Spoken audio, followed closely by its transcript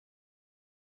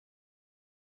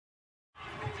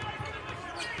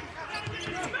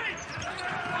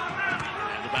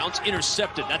bounce,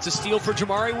 intercepted. That's a steal for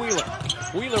Jamari Wheeler.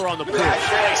 Wheeler on the push.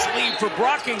 Nice lead for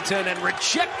Brockington and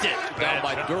rejected. Down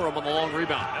by Durham on the long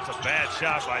rebound. That's a bad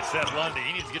shot by Seth Lundy.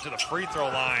 He needs to get to the free throw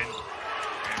line.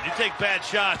 And you take bad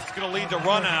shots, it's going to lead to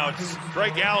runouts.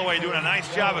 Trey Galloway doing a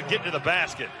nice job of getting to the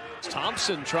basket.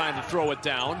 Thompson trying to throw it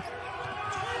down.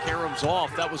 Karam's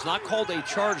off. That was not called a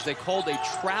charge. They called a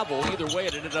travel. Either way,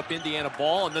 it ended up Indiana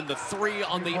ball. And then the three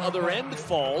on the other end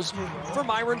falls for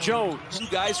Myron Jones. Two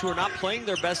guys who are not playing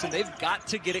their best, and they've got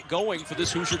to get it going for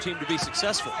this Hoosier team to be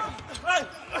successful.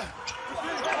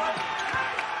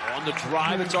 On the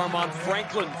drive, it's Armand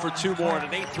Franklin for two more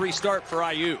and an 8-3 start for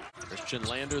IU. Christian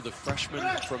Lander, the freshman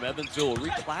from Evansville,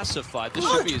 reclassified. This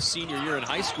should be his senior year in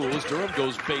high school as Durham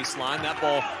goes baseline. That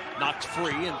ball knocked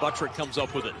free, and Buttrick comes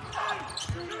up with it.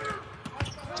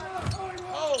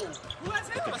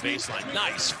 At the baseline,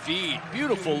 nice feed.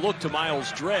 Beautiful look to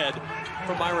Miles Dredd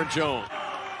from Myron Jones.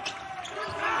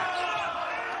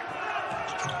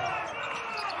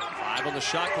 5 on the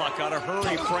shot clock, gotta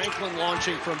hurry. Franklin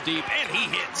launching from deep, and he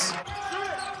hits.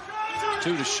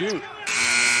 2 to shoot.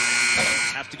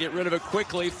 Have to get rid of it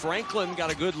quickly. Franklin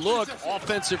got a good look.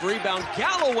 Offensive rebound.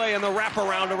 Galloway in the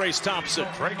wraparound to Trayce Thompson.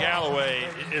 Trey Galloway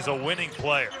is a winning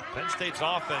player. Penn State's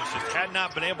offense just had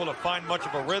not been able to find much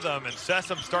of a rhythm, and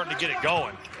Sessom's starting to get it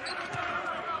going.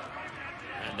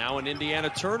 And now an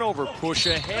Indiana turnover. Push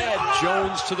ahead.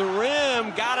 Jones to the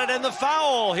rim. Got it in the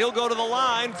foul. He'll go to the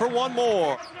line for one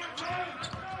more.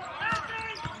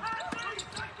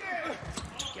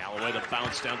 Galloway the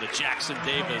bounce down to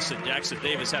Jackson-Davis, and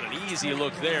Jackson-Davis had an easy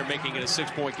look there, making it a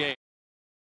 6-point game.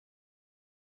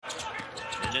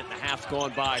 A minute and a half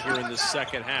gone by here in the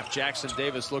second half.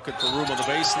 Jackson-Davis looking for room on the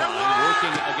baseline,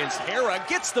 working against Hara,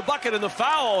 gets the bucket and the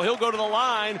foul. He'll go to the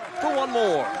line for one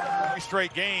more. 3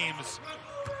 straight games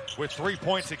with 3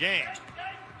 points a game.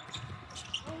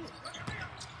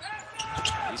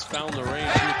 He's found the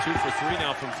range here, 2 for 3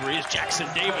 now from 3. Is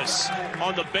Jackson-Davis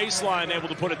on the baseline, able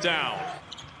to put it down.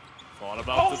 Thought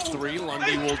about the 3.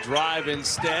 Lundy will drive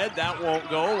instead. That won't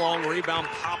go. Long rebound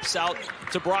pops out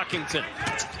to Brockington.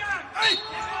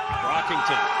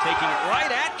 Brockington taking it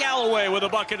right at Galloway with a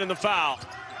bucket and the foul.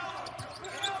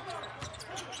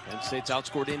 Penn State's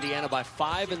outscored Indiana by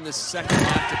 5 in the second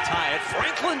half to tie it.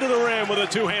 Franklin to the rim with a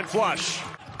 2-hand flush.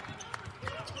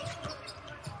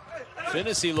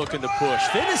 Phinisee looking to push.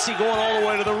 Phinisee going all the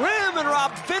way to the rim, and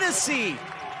robbed Phinisee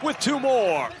with 2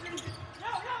 more.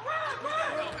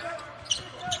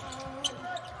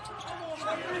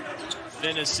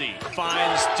 Phinisee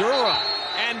finds Durham,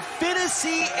 and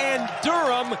Phinisee and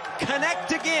Durham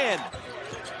connect again.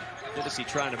 Phinisee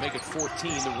trying to make it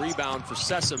 14, the rebound for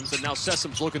Sessoms, and now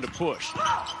Sessoms looking to push.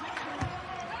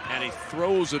 And he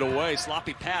throws it away.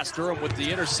 Sloppy pass, Durham with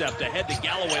the intercept, ahead to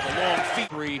Galloway, the long feet.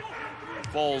 3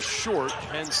 falls short.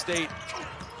 Penn State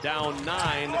down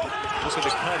 9, looking to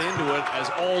cut into it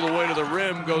as all the way to the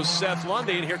rim goes Seth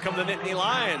Lundy, and here come the Nittany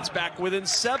Lions back within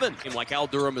 7. Like Al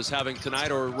Durham is having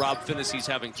tonight, or Rob Phinisee's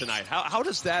having tonight. How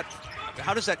does that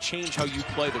change how you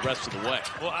play the rest of the way?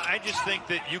 Well, I just think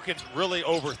that you can really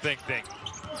overthink things.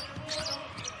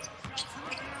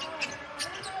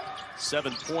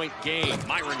 7-point game.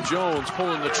 Myron Jones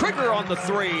pulling the trigger on the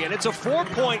 3, and it's a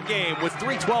 4-point game with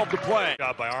 3:12 to play.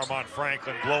 Job by Armand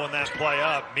Franklin, blowing that play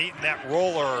up, meeting that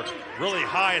roller really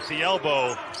high at the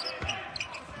elbow.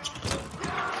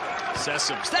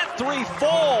 Sessoms, that 3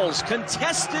 falls,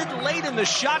 contested late in the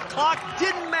shot clock,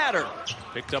 didn't matter.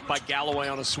 Picked up by Galloway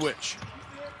on a switch.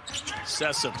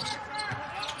 Sessoms,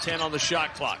 10 on the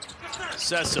shot clock.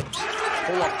 Sessoms,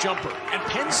 pull-up jumper, and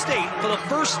Penn State, for the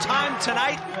first time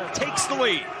tonight, takes the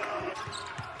lead.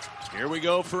 Here we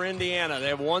go for Indiana. They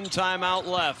have 1 timeout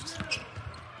left.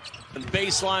 And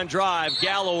baseline drive,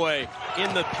 Galloway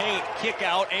in the paint, kick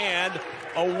out, and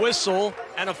a whistle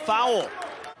and a foul.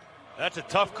 That's a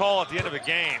tough call at the end of a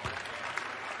game.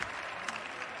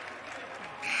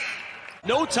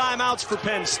 No timeouts for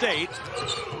Penn State.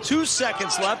 2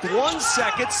 seconds left, 1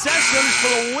 second. Sessoms for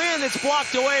the win. It's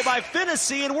blocked away by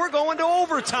Phinisee, and we're going to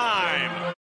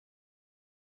overtime.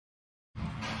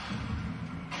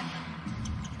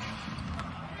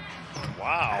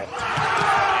 Wow.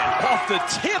 And off the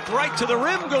tip, right to the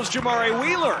rim goes Jamari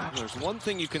Wheeler. There's one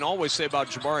thing you can always say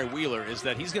about Jamari Wheeler is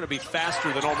that he's going to be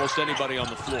faster than almost anybody on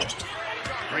the floor.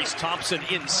 Trayce Thompson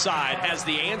inside has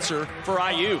the answer for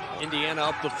IU. Indiana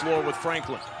up the floor with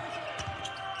Franklin.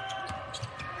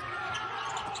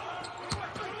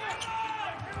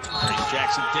 Trayce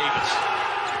Jackson-Davis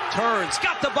turns,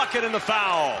 got the bucket and the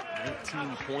foul.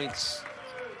 19 points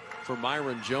for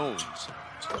Myron Jones.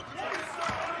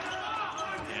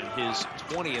 And his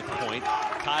 20th point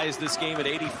ties this game at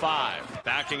 85.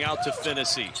 Backing out to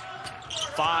Phinisee.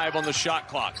 5 on the shot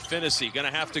clock. Phinisee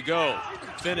gonna have to go.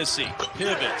 Phinisee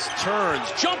pivots,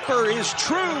 turns, jumper is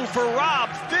true for Rob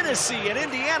Phinisee, and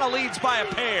Indiana leads by a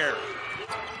pair.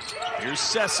 Here's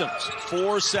Sessoms,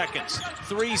 4 seconds,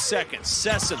 3 seconds.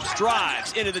 Sessoms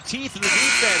drives into the teeth of the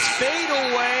defense.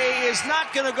 Fadeaway is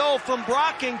not gonna go from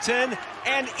Brockington,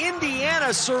 and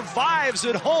Indiana survives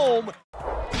at home.